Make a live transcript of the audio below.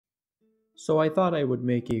So I thought I would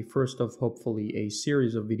make a first of hopefully a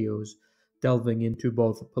series of videos delving into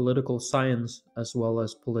both political science as well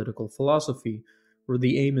as political philosophy, where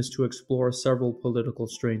the aim is to explore several political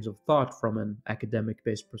strains of thought from an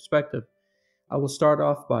academic-based perspective. I will start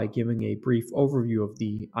off by giving a brief overview of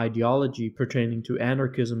the ideology pertaining to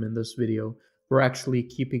anarchism in this video. We're actually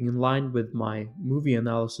keeping in line with my movie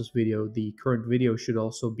analysis video. The current video should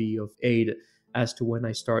also be of aid as to when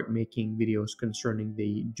I start making videos concerning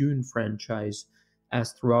the Dune franchise,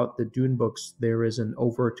 as throughout the Dune books there is an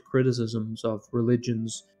overt criticism of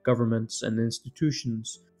religions, governments, and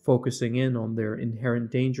institutions, focusing in on their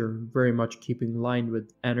inherent danger, very much keeping in line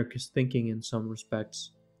with anarchist thinking in some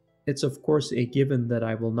respects. It's of course a given that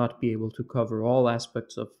I will not be able to cover all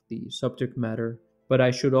aspects of the subject matter, but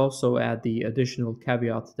I should also add the additional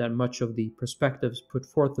caveat that much of the perspectives put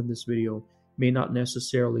forth in this video may not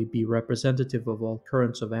necessarily be representative of all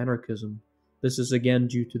currents of anarchism. This is again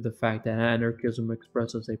due to the fact that anarchism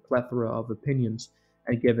expresses a plethora of opinions,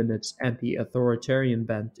 and given its anti-authoritarian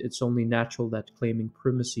bent, it's only natural that claiming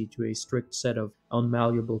primacy to a strict set of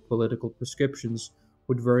unmalleable political prescriptions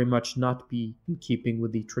would very much not be in keeping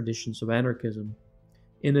with the traditions of anarchism.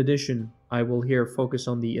 In addition, I will here focus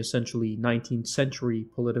on the essentially 19th century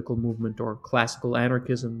political movement, or classical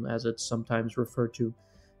anarchism as it's sometimes referred to,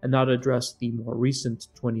 and not address the more recent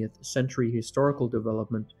 20th century historical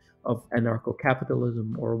development of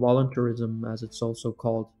anarcho-capitalism, or voluntarism as it's also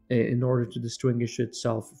called, in order to distinguish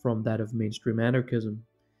itself from that of mainstream anarchism.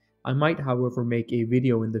 I might, however, make a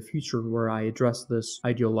video in the future where I address this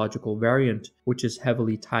ideological variant, which is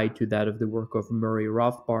heavily tied to that of the work of Murray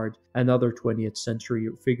Rothbard and other 20th century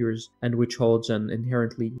figures, and which holds an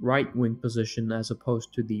inherently right-wing position as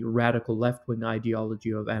opposed to the radical left-wing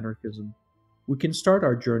ideology of anarchism. We can start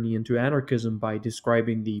our journey into anarchism by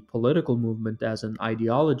describing the political movement as an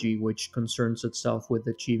ideology which concerns itself with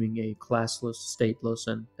achieving a classless, stateless,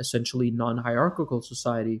 and essentially non-hierarchical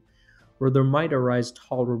society, where there might arise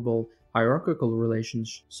tolerable hierarchical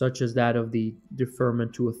relations, such as that of the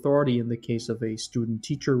deferment to authority in the case of a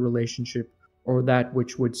student-teacher relationship, or that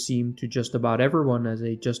which would seem to just about everyone as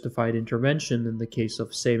a justified intervention in the case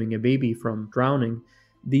of saving a baby from drowning.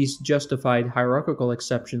 These justified hierarchical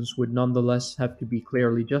exceptions would nonetheless have to be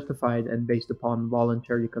clearly justified and based upon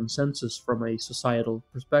voluntary consensus from a societal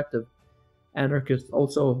perspective. Anarchists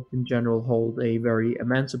also, in general, hold a very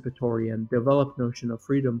emancipatory and developed notion of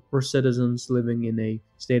freedom, where citizens living in a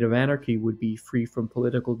state of anarchy would be free from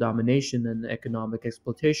political domination and economic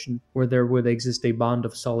exploitation, where there would exist a bond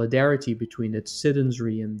of solidarity between its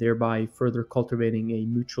citizenry and thereby further cultivating a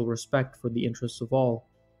mutual respect for the interests of all.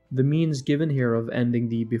 The means given here of ending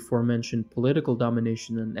the before-mentioned political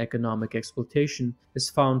domination and economic exploitation is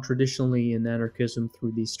found traditionally in anarchism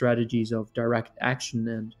through the strategies of direct action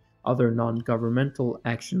and other non-governmental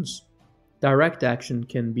actions. Direct action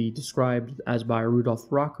can be described as by Rudolf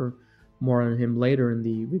Rocker, more on him later in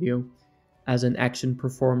the video, as an action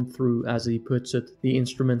performed through, as he puts it, the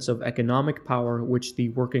instruments of economic power which the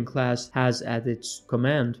working class has at its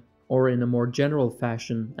command, or in a more general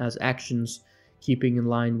fashion, as actions keeping in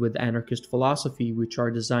line with anarchist philosophy which are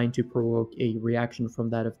designed to provoke a reaction from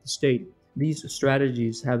that of the state. These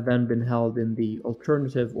strategies have then been held in the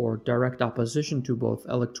alternative or direct opposition to both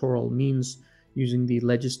electoral means using the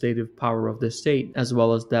legislative power of the state, as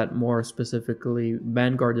well as that more specifically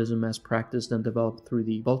vanguardism as practiced and developed through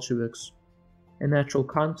the Bolsheviks. A natural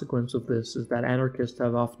consequence of this is that anarchists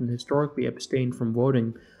have often historically abstained from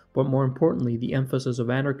voting, but more importantly, the emphasis of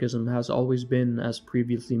anarchism has always been, as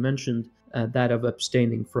previously mentioned, that of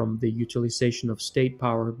abstaining from the utilization of state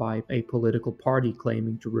power by a political party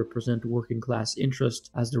claiming to represent working class interests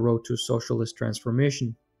as the road to socialist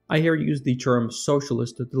transformation. I here use the term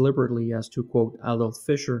socialist deliberately, as to quote Adolf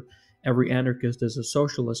Fischer, every anarchist is a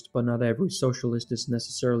socialist, but not every socialist is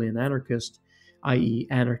necessarily an anarchist, i.e.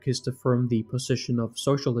 anarchists affirm the position of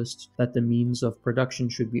socialists that the means of production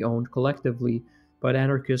should be owned collectively, but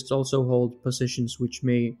anarchists also hold positions which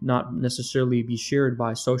may not necessarily be shared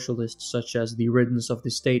by socialists, such as the riddance of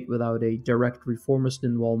the state without a direct reformist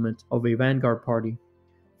involvement of a vanguard party.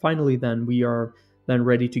 Finally then, we are then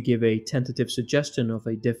ready to give a tentative suggestion of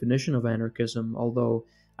a definition of anarchism, although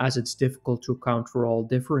as it's difficult to account for all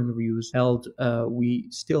differing views held, we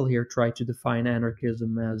still here try to define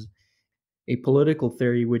anarchism as a political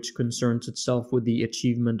theory which concerns itself with the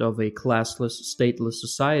achievement of a classless, stateless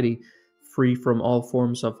society, free from all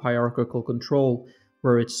forms of hierarchical control,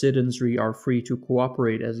 where its citizenry are free to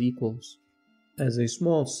cooperate as equals. As a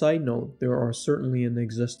small side note, there are certainly in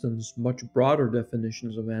existence much broader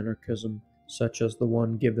definitions of anarchism, such as the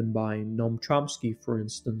one given by Noam Chomsky, for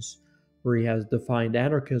instance, where he has defined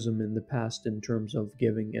anarchism in the past in terms of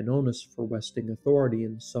giving an onus for vesting authority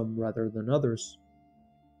in some rather than others.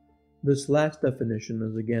 This last definition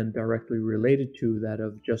is again directly related to that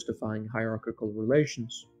of justifying hierarchical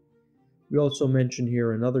relations. We also mention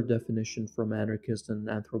here another definition from anarchist and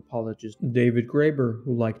anthropologist David Graeber,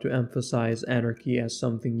 who liked to emphasize anarchy as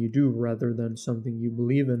something you do rather than something you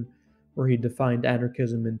believe in, where he defined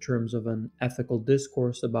anarchism in terms of an ethical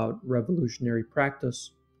discourse about revolutionary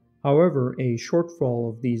practice. However, a shortfall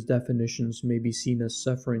of these definitions may be seen as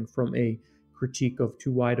suffering from a critique of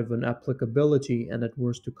too wide of an applicability and at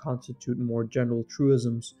worst to constitute more general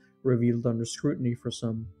truisms revealed under scrutiny for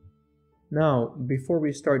some. Now, before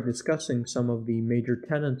we start discussing some of the major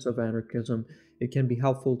tenets of anarchism, it can be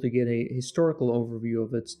helpful to get a historical overview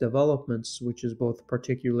of its developments, which is both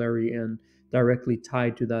particularly and directly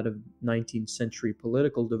tied to that of 19th century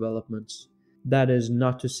political developments. That is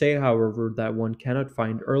not to say, however, that one cannot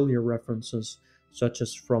find earlier references, such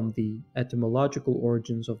as from the etymological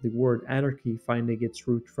origins of the word anarchy finding its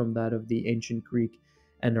root from that of the ancient Greek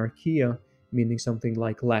anarchia, meaning something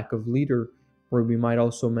like lack of leader, where we might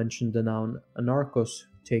also mention the noun anarchos,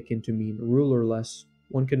 taken to mean rulerless.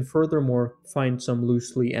 One can furthermore find some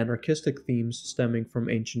loosely anarchistic themes stemming from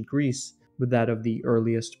ancient Greece, with that of the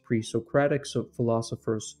earliest pre-Socratic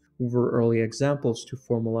philosophers, who were early examples to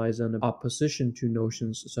formalize an opposition to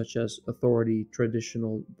notions such as authority,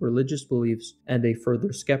 traditional religious beliefs, and a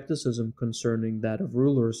further skepticism concerning that of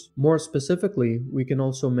rulers. More specifically, we can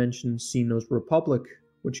also mention Zeno's Republic,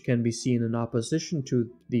 which can be seen in opposition to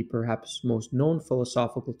the perhaps most known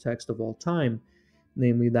philosophical text of all time,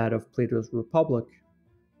 namely that of Plato's Republic.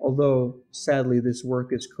 Although, sadly, this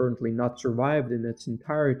work is currently not survived in its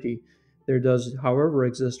entirety, there does, however,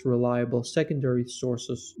 exist reliable secondary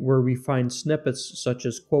sources where we find snippets such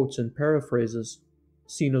as quotes and paraphrases.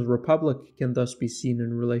 Zeno's Republic can thus be seen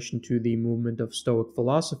in relation to the movement of Stoic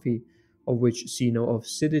philosophy, of which Zeno of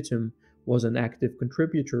Civitum was an active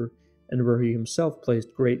contributor, and where he himself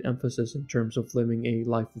placed great emphasis in terms of living a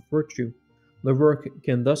life of virtue. The work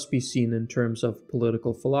can thus be seen in terms of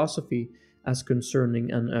political philosophy, as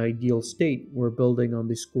concerning an ideal state where, building on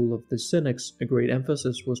the school of the Cynics, a great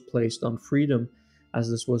emphasis was placed on freedom, as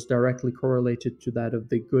this was directly correlated to that of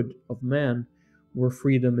the good of man, where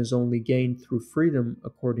freedom is only gained through freedom,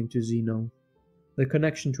 according to Zeno. The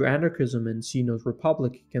connection to anarchism in Zeno's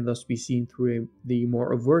Republic can thus be seen through the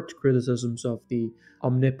more overt criticisms of the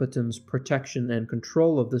omnipotence, protection, and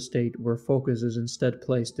control of the state, where focus is instead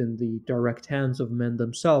placed in the direct hands of men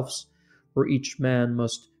themselves, where each man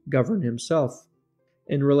must govern himself.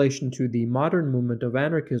 In relation to the modern movement of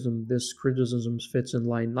anarchism, this criticism fits in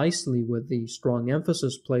line nicely with the strong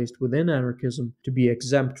emphasis placed within anarchism to be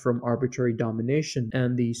exempt from arbitrary domination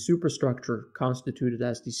and the superstructure constituted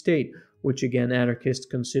as the state, which again anarchists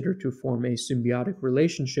consider to form a symbiotic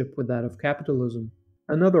relationship with that of capitalism.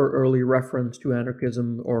 Another early reference to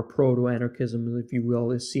anarchism, or proto-anarchism if you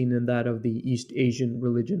will, is seen in that of the East Asian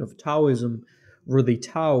religion of Taoism, where the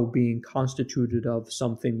Tao being constituted of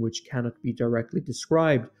something which cannot be directly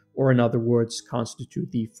described, or in other words,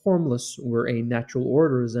 constitute the formless, where a natural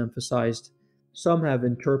order is emphasized. Some have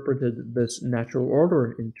interpreted this natural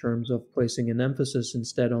order in terms of placing an emphasis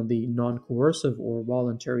instead on the non-coercive or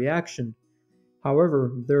voluntary action.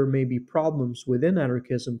 However, there may be problems within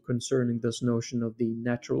anarchism concerning this notion of the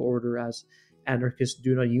natural order, as anarchists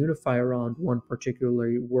do not unify around one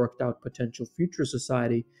particularly worked out potential future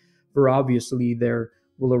society, for obviously there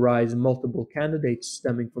will arise multiple candidates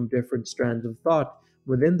stemming from different strands of thought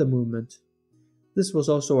within the movement. This was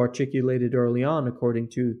also articulated early on according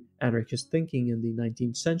to anarchist thinking in the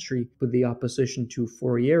 19th century with the opposition to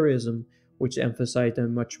Fourierism, which emphasized a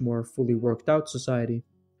much more fully worked out society.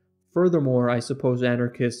 Furthermore, I suppose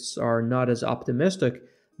anarchists are not as optimistic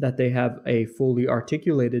that they have a fully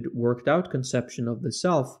articulated, worked out conception of the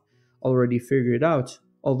self already figured out,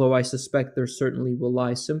 although I suspect there certainly will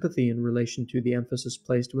lie sympathy in relation to the emphasis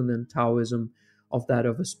placed within Taoism of that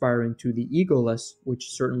of aspiring to the egoless,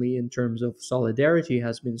 which certainly in terms of solidarity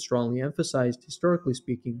has been strongly emphasized historically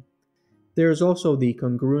speaking. There is also the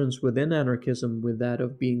congruence within anarchism with that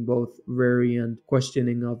of being both wary and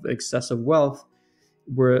questioning of excessive wealth,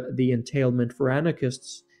 where the entailment for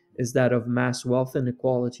anarchists is that of mass wealth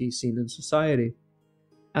inequality seen in society.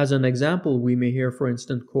 As an example, we may here, for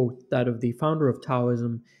instance, quote that of the founder of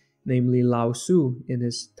Taoism, namely Lao Tzu, in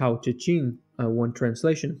his Tao Te Ching, one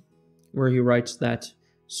translation, where he writes that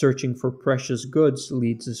searching for precious goods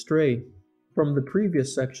leads astray. From the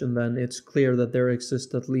previous section, then, it's clear that there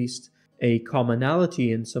exists at least a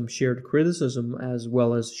commonality in some shared criticism, as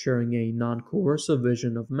well as sharing a non-coercive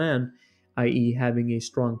vision of man, i.e. having a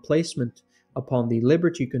strong placement upon the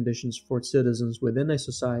liberty conditions for citizens within a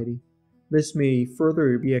society. This may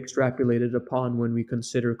further be extrapolated upon when we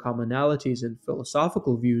consider commonalities in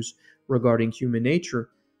philosophical views regarding human nature,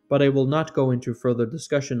 but I will not go into further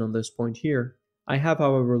discussion on this point here. I have,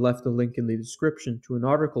 however, left a link in the description to an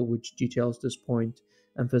article which details this point,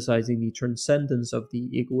 emphasizing the transcendence of the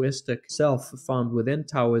egoistic self found within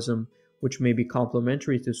Taoism, which may be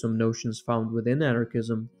complementary to some notions found within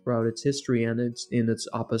anarchism throughout its history and in its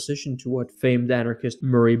opposition to what famed anarchist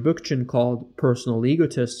Murray Bookchin called personal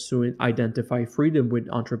egotists who identify freedom with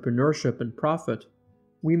entrepreneurship and profit.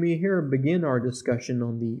 We may here begin our discussion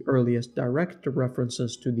on the earliest direct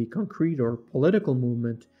references to the concrete or political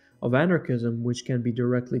movement of anarchism, which can be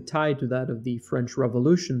directly tied to that of the French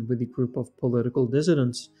Revolution with the group of political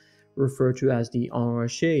dissidents referred to as the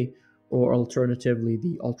Enragés, or alternatively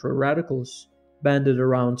the ultra-radicals, banded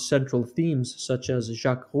around central themes such as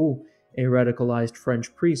Jacques Roux, a radicalized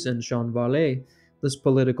French priest, and Jean Vallet. This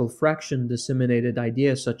political fraction disseminated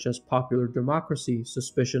ideas such as popular democracy,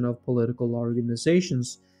 suspicion of political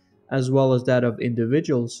organizations, as well as that of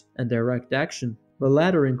individuals, and direct action. The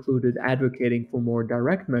latter included advocating for more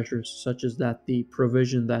direct measures, such as the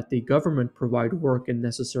provision that the government provide work and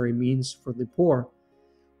necessary means for the poor.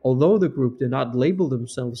 Although the group did not label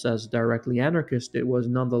themselves as directly anarchist, it was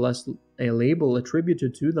nonetheless a label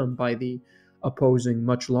attributed to them by the opposing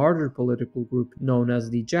much larger political group known as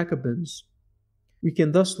the Jacobins. We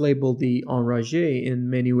can thus label the Enragés in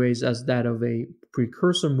many ways as that of a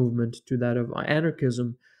precursor movement to that of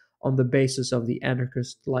anarchism on the basis of the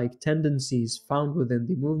anarchist-like tendencies found within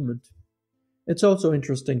the movement. It's also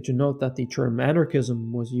interesting to note that the term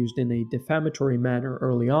anarchism was used in a defamatory manner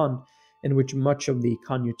early on, in which much of the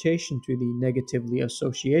connotation to the negatively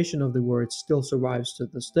association of the word still survives to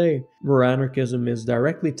this day, where anarchism is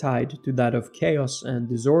directly tied to that of chaos and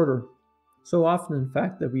disorder. So often, in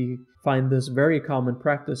fact, that we find this very common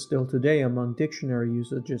practice still today among dictionary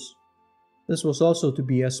usages. This was also to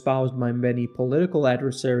be espoused by many political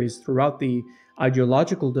adversaries throughout the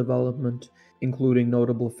ideological development, including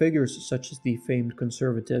notable figures such as the famed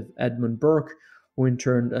conservative Edmund Burke, who in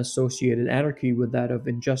turn associated anarchy with that of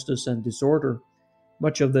injustice and disorder.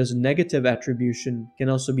 Much of this negative attribution can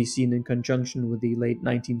also be seen in conjunction with the late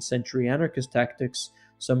 19th century anarchist tactics,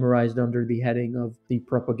 summarized under the heading of the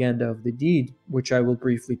propaganda of the deed, which I will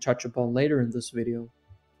briefly touch upon later in this video.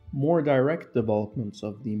 More direct developments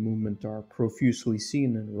of the movement are profusely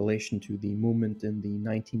seen in relation to the movement in the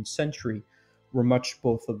 19th century, where much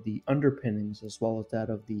both of the underpinnings as well as that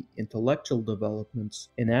of the intellectual developments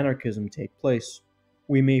in anarchism take place.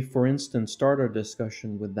 We may, for instance, start our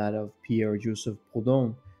discussion with that of Pierre-Joseph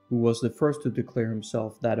Proudhon, who was the first to declare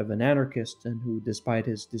himself that of an anarchist and who, despite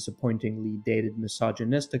his disappointingly dated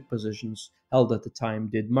misogynistic positions held at the time,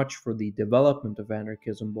 did much for the development of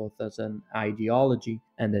anarchism both as an ideology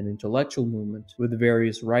and an intellectual movement, with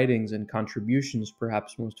various writings and contributions,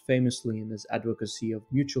 perhaps most famously in his advocacy of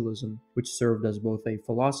mutualism, which served as both a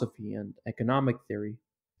philosophy and economic theory.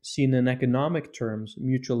 Seen in economic terms,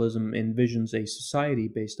 mutualism envisions a society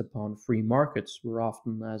based upon free markets, where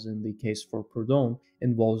often, as in the case for Proudhon,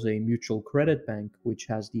 involves a mutual credit bank which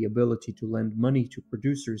has the ability to lend money to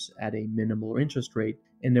producers at a minimal interest rate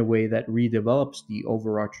in a way that redevelops the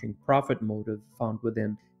overarching profit motive found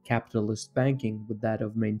within capitalist banking with that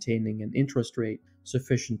of maintaining an interest rate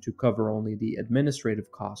sufficient to cover only the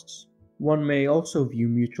administrative costs. One may also view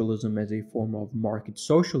mutualism as a form of market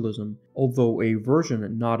socialism, although a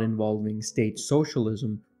version not involving state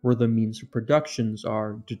socialism, where the means of productions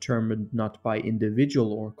are determined not by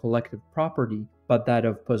individual or collective property, but that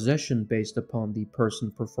of possession based upon the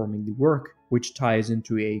person performing the work, which ties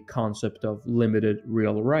into a concept of limited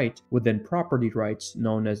real right within property rights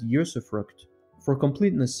known as usufruct. For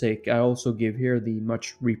completeness' sake, I also give here the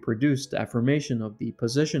much reproduced affirmation of the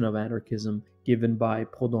position of anarchism given by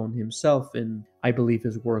Proudhon himself in, I believe,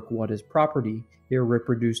 his work What is Property, here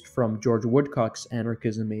reproduced from George Woodcock's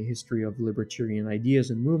Anarchism, A History of Libertarian Ideas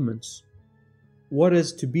and Movements. What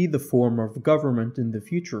is to be the form of government in the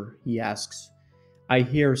future, he asks. I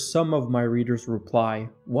hear some of my readers reply,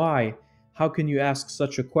 why? How can you ask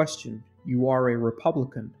such a question? You are a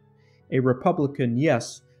Republican. A Republican,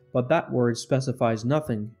 yes, but that word specifies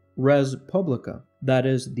nothing. Res publica, that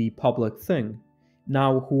is, the public thing.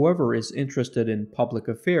 Now, whoever is interested in public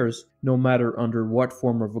affairs, no matter under what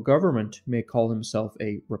form of government, may call himself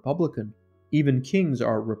a Republican. Even kings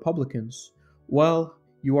are Republicans. Well,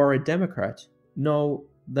 you are a Democrat. No,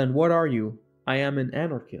 then what are you? I am an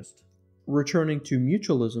anarchist. Returning to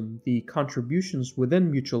mutualism, the contributions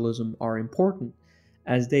within mutualism are important,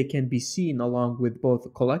 as they can be seen along with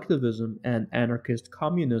both collectivism and anarchist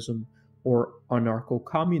communism, or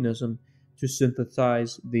anarcho-communism, To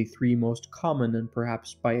synthesize the three most common and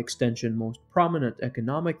perhaps by extension most prominent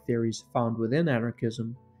economic theories found within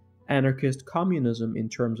anarchism, anarchist communism in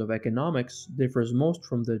terms of economics differs most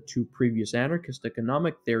from the two previous anarchist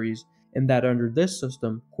economic theories in that under this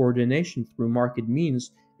system, coordination through market means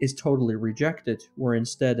is totally rejected, where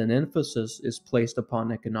instead an emphasis is placed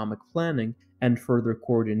upon economic planning and further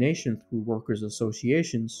coordination through workers'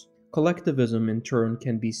 associations. Collectivism, in turn,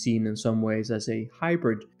 can be seen in some ways as a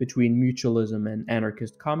hybrid between mutualism and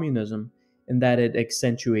anarchist communism, in that it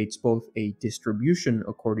accentuates both a distribution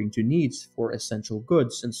according to needs for essential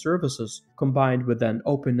goods and services, combined with an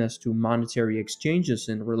openness to monetary exchanges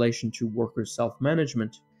in relation to workers'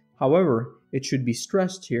 self-management. However, it should be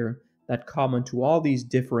stressed here that common to all these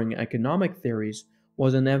differing economic theories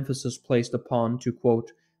was an emphasis placed upon, to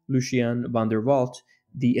quote Lucien van der Walt,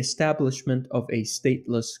 the establishment of a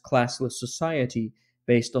stateless, classless society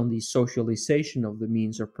based on the socialization of the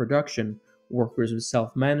means of production, workers with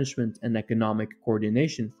self-management and economic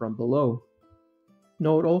coordination from below.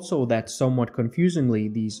 Note also that somewhat confusingly,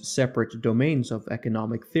 these separate domains of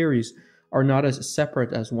economic theories are not as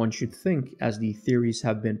separate as one should think, as the theories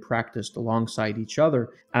have been practiced alongside each other,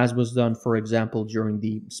 as was done, for example, during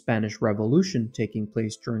the Spanish Revolution taking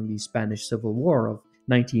place during the Spanish Civil War of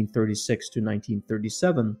 1936 to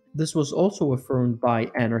 1937. This was also affirmed by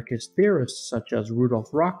anarchist theorists such as Rudolf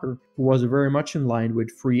Rocker, who was very much in line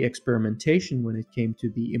with free experimentation when it came to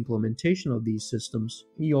the implementation of these systems.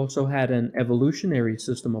 He also had an evolutionary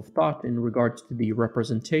system of thought in regards to the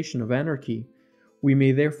representation of anarchy. We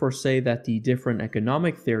may therefore say that the different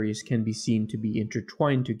economic theories can be seen to be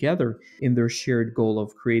intertwined together in their shared goal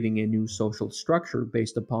of creating a new social structure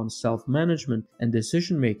based upon self-management and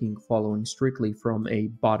decision-making following strictly from a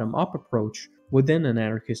bottom-up approach within an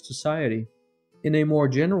anarchist society. In a more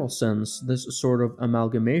general sense, this sort of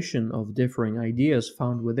amalgamation of differing ideas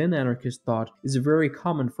found within anarchist thought is very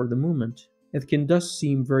common for the movement. It can thus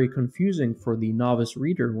seem very confusing for the novice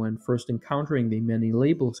reader when first encountering the many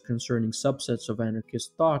labels concerning subsets of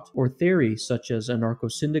anarchist thought or theory such as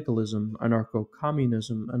anarcho-syndicalism,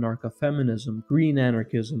 anarcho-communism, anarcho-feminism, green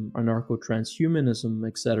anarchism, anarcho-transhumanism,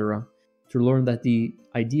 etc., to learn that the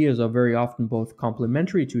ideas are very often both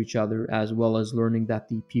complementary to each other, as well as learning that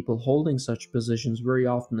the people holding such positions very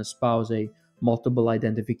often espouse a multiple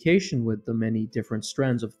identification with the many different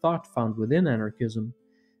strands of thought found within anarchism.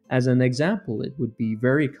 As an example, it would be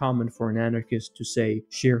very common for an anarchist to say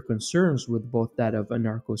share concerns with both that of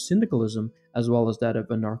anarcho-syndicalism as well as that of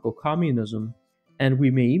anarcho-communism, and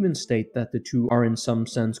we may even state that the two are in some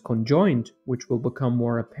sense conjoined, which will become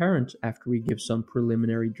more apparent after we give some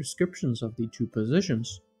preliminary descriptions of the two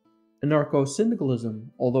positions.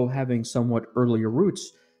 Anarcho-syndicalism, although having somewhat earlier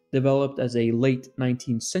roots, developed as a late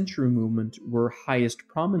 19th century movement where highest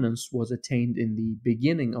prominence was attained in the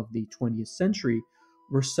beginning of the 20th century,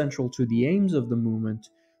 were central to the aims of the movement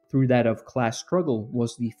through that of class struggle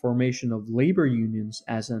was the formation of labor unions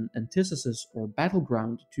as an antithesis or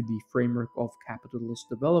battleground to the framework of capitalist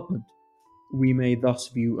development. We may thus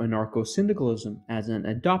view anarcho-syndicalism as an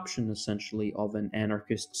adoption essentially of an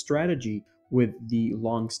anarchist strategy with the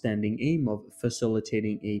long-standing aim of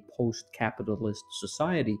facilitating a post-capitalist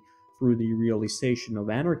society through the realization of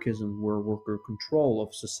anarchism where worker control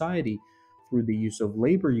of society through the use of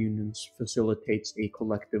labor unions facilitates a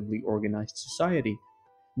collectively organized society.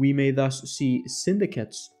 We may thus see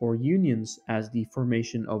syndicates or unions as the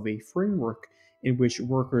formation of a framework in which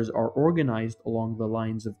workers are organized along the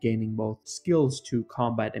lines of gaining both skills to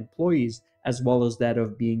combat employees as well as that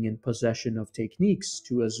of being in possession of techniques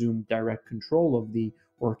to assume direct control of the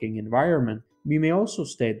working environment. We may also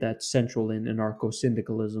state that central in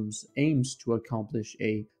anarcho-syndicalism's aims to accomplish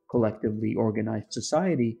a collectively organized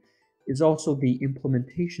society is also the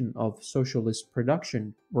implementation of socialist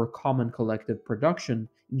production, where common collective production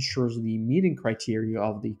ensures the meeting criteria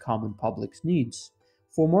of the common public's needs.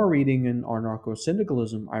 For more reading in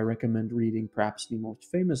anarcho-syndicalism, I recommend reading perhaps the most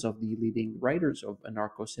famous of the leading writers of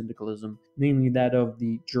anarcho-syndicalism, namely that of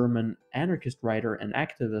the German anarchist writer and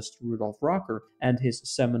activist Rudolf Rocker and his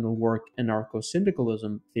seminal work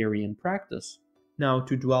Anarcho-Syndicalism, Theory and Practice. Now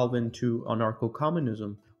to delve into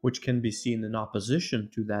anarcho-communism, which can be seen in opposition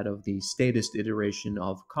to that of the statist iteration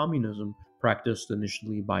of communism practiced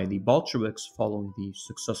initially by the Bolsheviks following the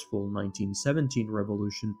successful 1917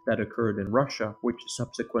 revolution that occurred in Russia, which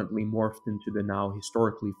subsequently morphed into the now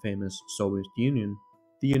historically famous Soviet Union.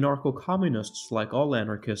 The anarcho-communists, like all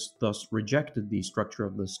anarchists, thus rejected the structure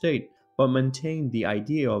of the state, but maintained the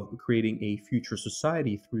idea of creating a future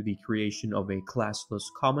society through the creation of a classless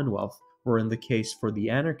commonwealth, or in the case for the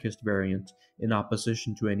anarchist variant, in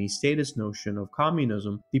opposition to any statist notion of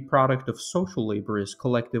communism, the product of social labor is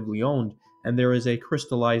collectively owned and there is a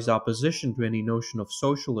crystallized opposition to any notion of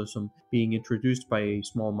socialism being introduced by a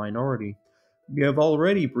small minority. We have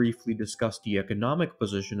already briefly discussed the economic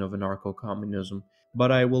position of anarcho-communism,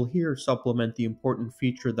 but I will here supplement the important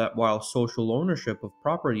feature that while social ownership of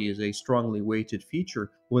property is a strongly weighted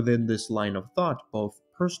feature within this line of thought, both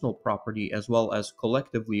personal property as well as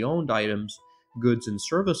collectively owned items, goods, and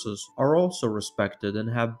services are also respected and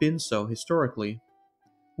have been so historically.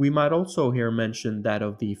 We might also here mention that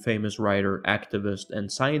of the famous writer, activist, and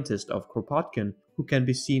scientist of Kropotkin, who can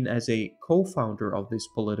be seen as a co-founder of this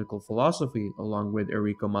political philosophy along with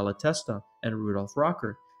Enrico Malatesta and Rudolf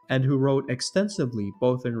Rocker, and who wrote extensively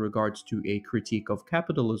both in regards to a critique of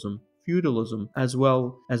capitalism, feudalism, as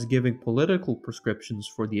well as giving political prescriptions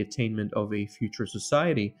for the attainment of a future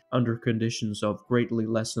society under conditions of greatly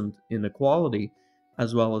lessened inequality,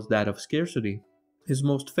 as well as that of scarcity. His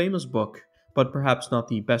most famous book, but perhaps not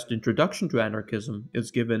the best introduction to anarchism,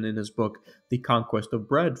 is given in his book The Conquest of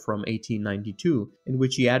Bread from 1892, in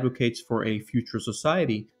which he advocates for a future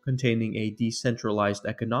society containing a decentralized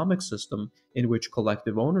economic system in which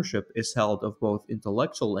collective ownership is held of both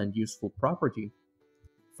intellectual and useful property.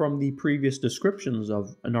 From the previous descriptions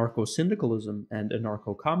of anarcho-syndicalism and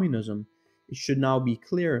anarcho-communism, it should now be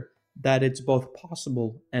clear that it's both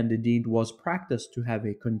possible and indeed was practiced to have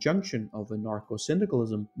a conjunction of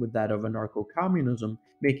anarcho-syndicalism with that of anarcho-communism,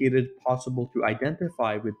 making it possible to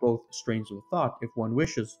identify with both strains of thought if one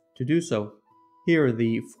wishes to do so. Here,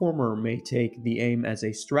 the former may take the aim as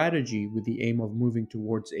a strategy with the aim of moving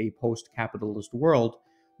towards a post-capitalist world,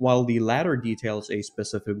 while the latter details a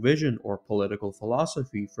specific vision or political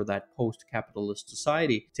philosophy for that post-capitalist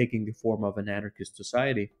society taking the form of an anarchist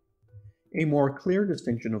society. A more clear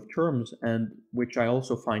distinction of terms, and which I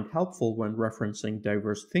also find helpful when referencing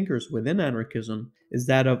diverse thinkers within anarchism, is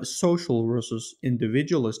that of social versus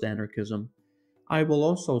individualist anarchism. I will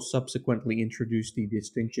also subsequently introduce the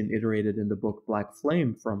distinction iterated in the book Black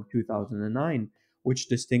Flame from 2009, which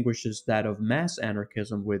distinguishes that of mass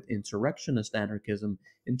anarchism with insurrectionist anarchism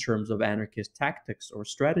in terms of anarchist tactics or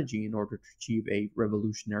strategy in order to achieve a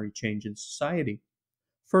revolutionary change in society.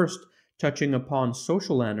 First, touching upon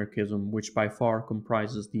social anarchism, which by far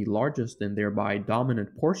comprises the largest and thereby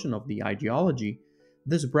dominant portion of the ideology,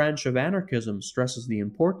 this branch of anarchism stresses the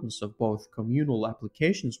importance of both communal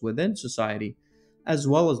applications within society, as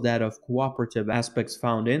well as that of cooperative aspects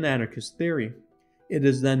found in anarchist theory. It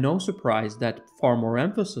is then no surprise that far more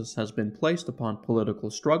emphasis has been placed upon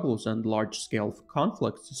political struggles and large-scale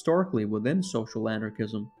conflicts historically within social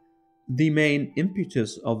anarchism. The main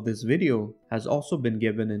impetus of this video has also been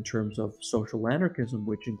given in terms of social anarchism,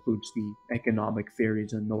 which includes the economic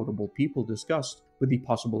theories and notable people discussed, with the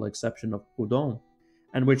possible exception of Proudhon,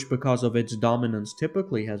 and which because of its dominance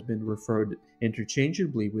typically has been referred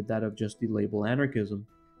interchangeably with that of just the label anarchism.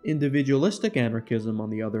 Individualistic anarchism, on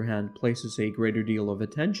the other hand, places a greater deal of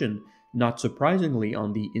attention, not surprisingly,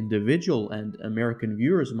 on the individual, and American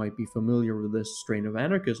viewers might be familiar with this strain of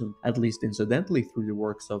anarchism, at least incidentally through the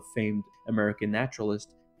works of famed American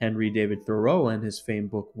naturalist Henry David Thoreau and his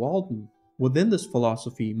famed book Walden. Within this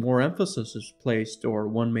philosophy, more emphasis is placed, or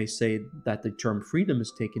one may say that the term freedom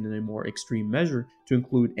is taken in a more extreme measure to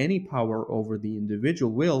include any power over the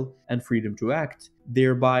individual will and freedom to act,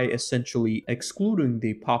 thereby essentially excluding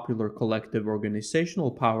the popular collective organizational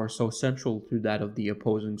power so central to that of the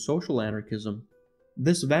opposing social anarchism.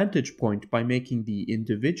 This vantage point, by making the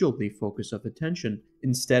individual the focus of attention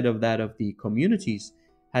instead of that of the communities,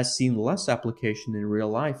 has seen less application in real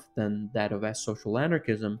life than that of social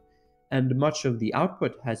anarchism, and much of the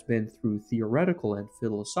output has been through theoretical and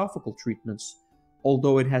philosophical treatments,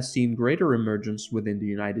 although it has seen greater emergence within the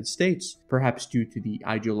United States, perhaps due to the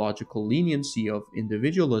ideological leniency of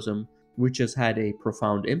individualism, which has had a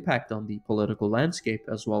profound impact on the political landscape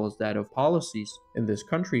as well as that of policies in this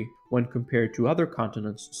country when compared to other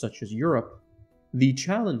continents such as Europe. The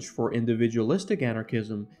challenge for individualistic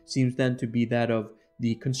anarchism seems then to be that of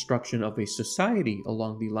the construction of a society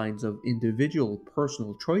along the lines of individual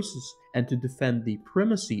personal choices, and to defend the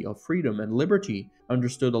primacy of freedom and liberty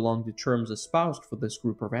understood along the terms espoused for this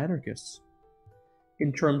group of anarchists.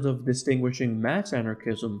 In terms of distinguishing mass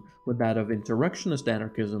anarchism with that of insurrectionist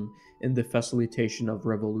anarchism in the facilitation of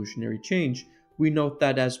revolutionary change, we note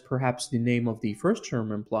that, as perhaps the name of the first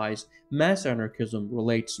term implies, mass anarchism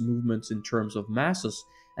relates movements in terms of masses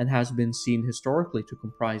and has been seen historically to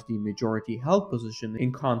comprise the majority-held position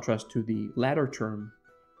in contrast to the latter term.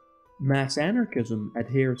 Mass anarchism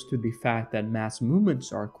adheres to the fact that mass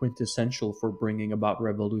movements are quintessential for bringing about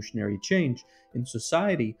revolutionary change in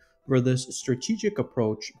society, where this strategic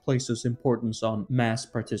approach places importance on mass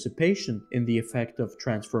participation in the effect of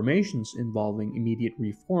transformations involving immediate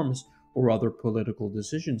reforms or other political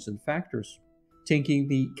decisions and factors. Taking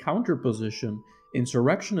the counterposition,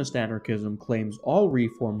 insurrectionist anarchism claims all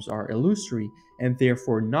reforms are illusory and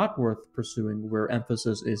therefore not worth pursuing, where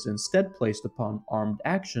emphasis is instead placed upon armed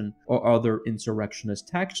action or other insurrectionist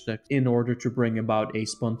tactics in order to bring about a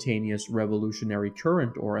spontaneous revolutionary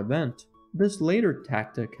current or event. This later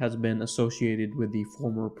tactic has been associated with the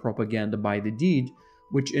former propaganda by the deed,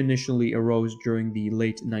 which initially arose during the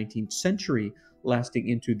late 19th century, lasting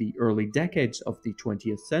into the early decades of the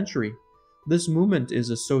 20th century. This movement is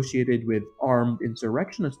associated with armed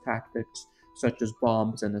insurrectionist tactics such as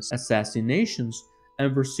bombs and assassinations,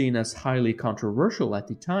 and were seen as highly controversial at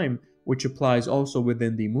the time, which applies also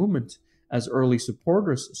within the movement, as early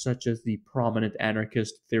supporters such as the prominent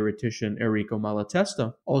anarchist theoretician Enrico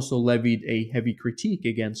Malatesta also levied a heavy critique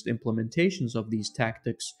against implementations of these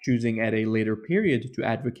tactics, choosing at a later period to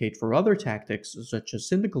advocate for other tactics such as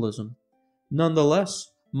syndicalism.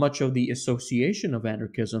 Nonetheless, much of the association of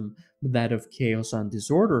anarchism with that of chaos and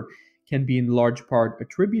disorder can be in large part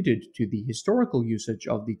attributed to the historical usage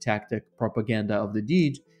of the tactic propaganda of the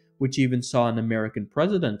deed, which even saw an American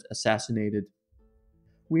president assassinated.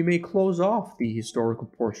 We may close off the historical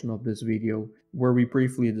portion of this video, where we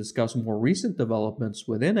briefly discuss more recent developments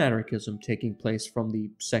within anarchism taking place from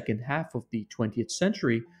the second half of the 20th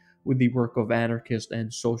century, with the work of anarchist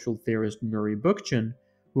and social theorist Murray Bookchin,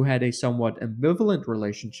 who had a somewhat ambivalent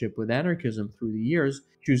relationship with anarchism through the years,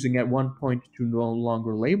 choosing at one point to no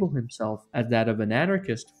longer label himself as that of an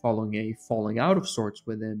anarchist following a falling out of sorts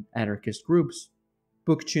within anarchist groups.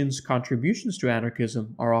 Bookchin's contributions to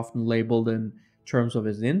anarchism are often labeled in terms of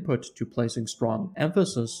his input to placing strong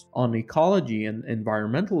emphasis on ecology and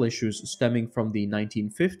environmental issues stemming from the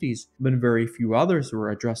 1950s, when very few others were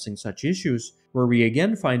addressing such issues, where we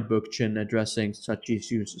again find Bookchin addressing such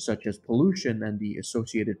issues such as pollution and the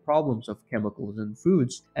associated problems of chemicals in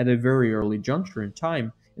foods at a very early juncture in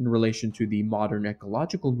time in relation to the modern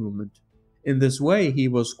ecological movement. In this way, he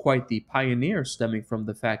was quite the pioneer, stemming from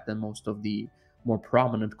the fact that most of the more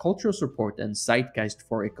prominent cultural support and zeitgeist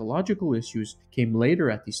for ecological issues came later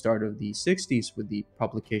at the start of the 60s with the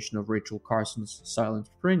publication of Rachel Carson's Silent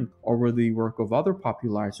Spring, or with the work of other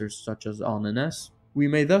popularizers such as Annes. We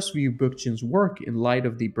may thus view Bookchin's work in light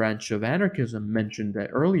of the branch of anarchism mentioned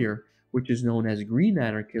earlier, which is known as green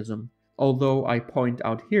anarchism, although I point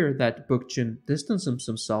out here that Bookchin distances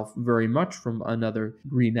himself very much from another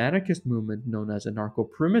green anarchist movement known as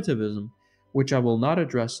anarcho-primitivism, which I will not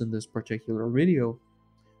address in this particular video.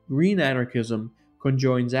 Green anarchism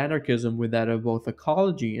conjoins anarchism with that of both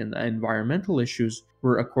ecology and environmental issues,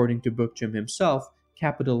 where, according to Bookchin himself,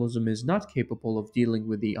 capitalism is not capable of dealing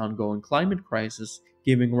with the ongoing climate crisis,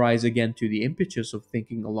 giving rise again to the impetus of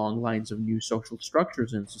thinking along lines of new social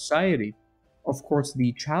structures in society. Of course,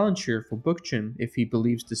 the challenge here for Bookchin, if he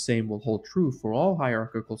believes the same will hold true for all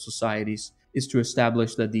hierarchical societies, is to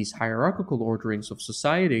establish that these hierarchical orderings of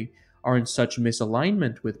society are in such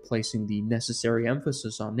misalignment with placing the necessary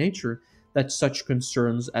emphasis on nature that such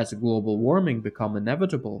concerns as global warming become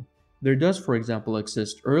inevitable. There does, for example,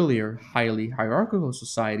 exist earlier, highly hierarchical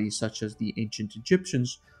societies such as the ancient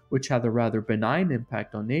Egyptians, which had a rather benign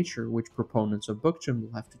impact on nature, which proponents of Bookchin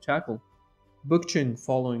will have to tackle. Bookchin,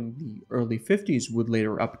 following the early 50s, would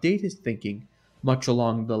later update his thinking, much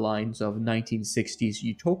along the lines of 1960s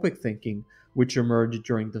utopic thinking, which emerged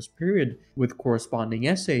during this period, with corresponding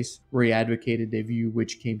essays where he advocated a view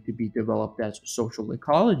which came to be developed as social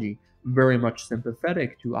ecology, very much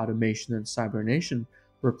sympathetic to automation and cybernation,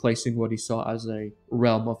 replacing what he saw as a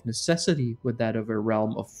realm of necessity with that of a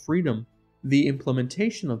realm of freedom. The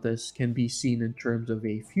implementation of this can be seen in terms of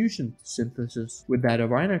a fusion synthesis with that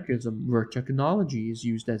of anarchism, where technology is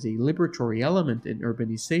used as a liberatory element in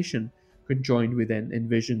urbanization, conjoined with an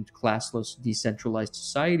envisioned classless, decentralized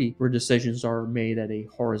society where decisions are made at a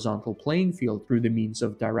horizontal playing field through the means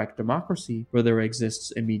of direct democracy, where there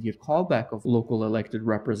exists immediate callback of local elected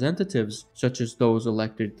representatives, such as those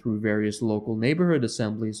elected through various local neighborhood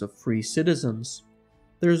assemblies of free citizens.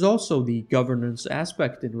 There is also the governance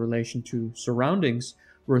aspect in relation to surroundings,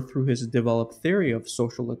 where through his developed theory of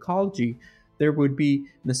social ecology, there would be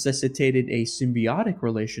necessitated a symbiotic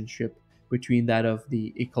relationship between that of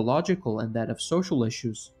the ecological and that of social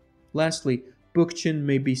issues. Lastly, Bookchin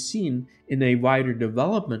may be seen in a wider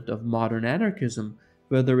development of modern anarchism,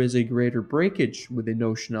 where there is a greater breakage with the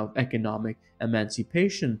notion of economic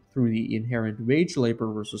emancipation through the inherent wage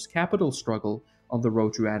labor versus capital struggle on the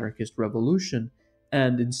road to anarchist revolution,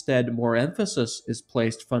 and instead more emphasis is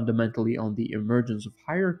placed fundamentally on the emergence of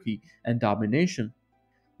hierarchy and domination.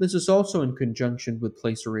 This is also in conjunction with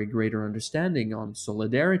placing a greater understanding on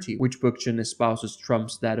solidarity, which Bookchin espouses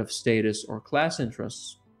trumps that of status or class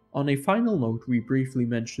interests. On a final note, we briefly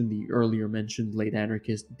mentioned the earlier mentioned late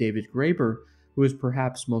anarchist David Graeber, who is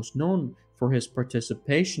perhaps most known for his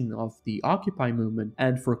participation of the Occupy movement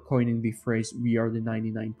and for coining the phrase "we are the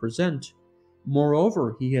 99%.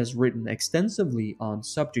 Moreover, he has written extensively on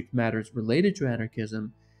subject matters related to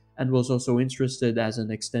anarchism and was also interested as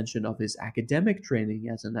an extension of his academic training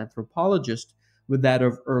as an anthropologist with that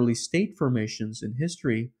of early state formations in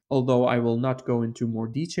history, although I will not go into more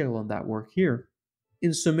detail on that work here.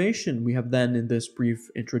 In summation, we have then, in this brief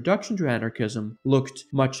introduction to anarchism, looked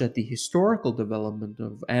much at the historical development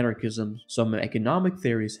of anarchism, some economic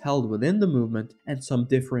theories held within the movement, and some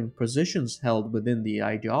differing positions held within the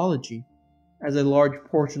ideology. As a large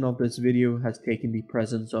portion of this video has taken the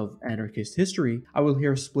presence of anarchist history, I will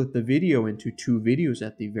here split the video into two videos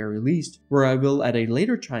at the very least, where I will at a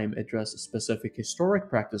later time address specific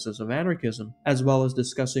historic practices of anarchism, as well as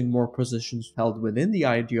discussing more positions held within the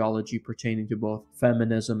ideology pertaining to both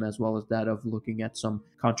feminism as well as that of looking at some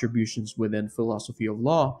contributions within philosophy of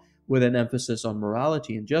law, with an emphasis on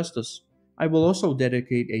morality and justice. I will also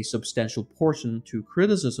dedicate a substantial portion to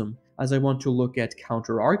criticism, as I want to look at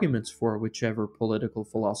counter-arguments for whichever political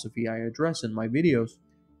philosophy I address in my videos.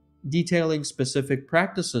 Detailing specific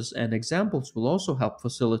practices and examples will also help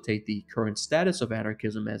facilitate the current status of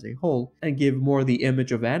anarchism as a whole, and give more the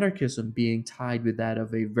image of anarchism being tied with that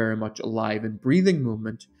of a very much alive and breathing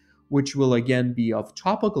movement, which will again be of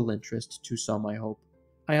topical interest to some, I hope.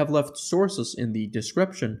 I have left sources in the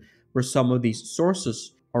description, where some of these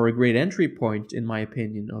sources are a great entry point, in my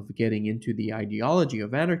opinion, of getting into the ideology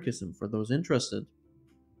of anarchism for those interested.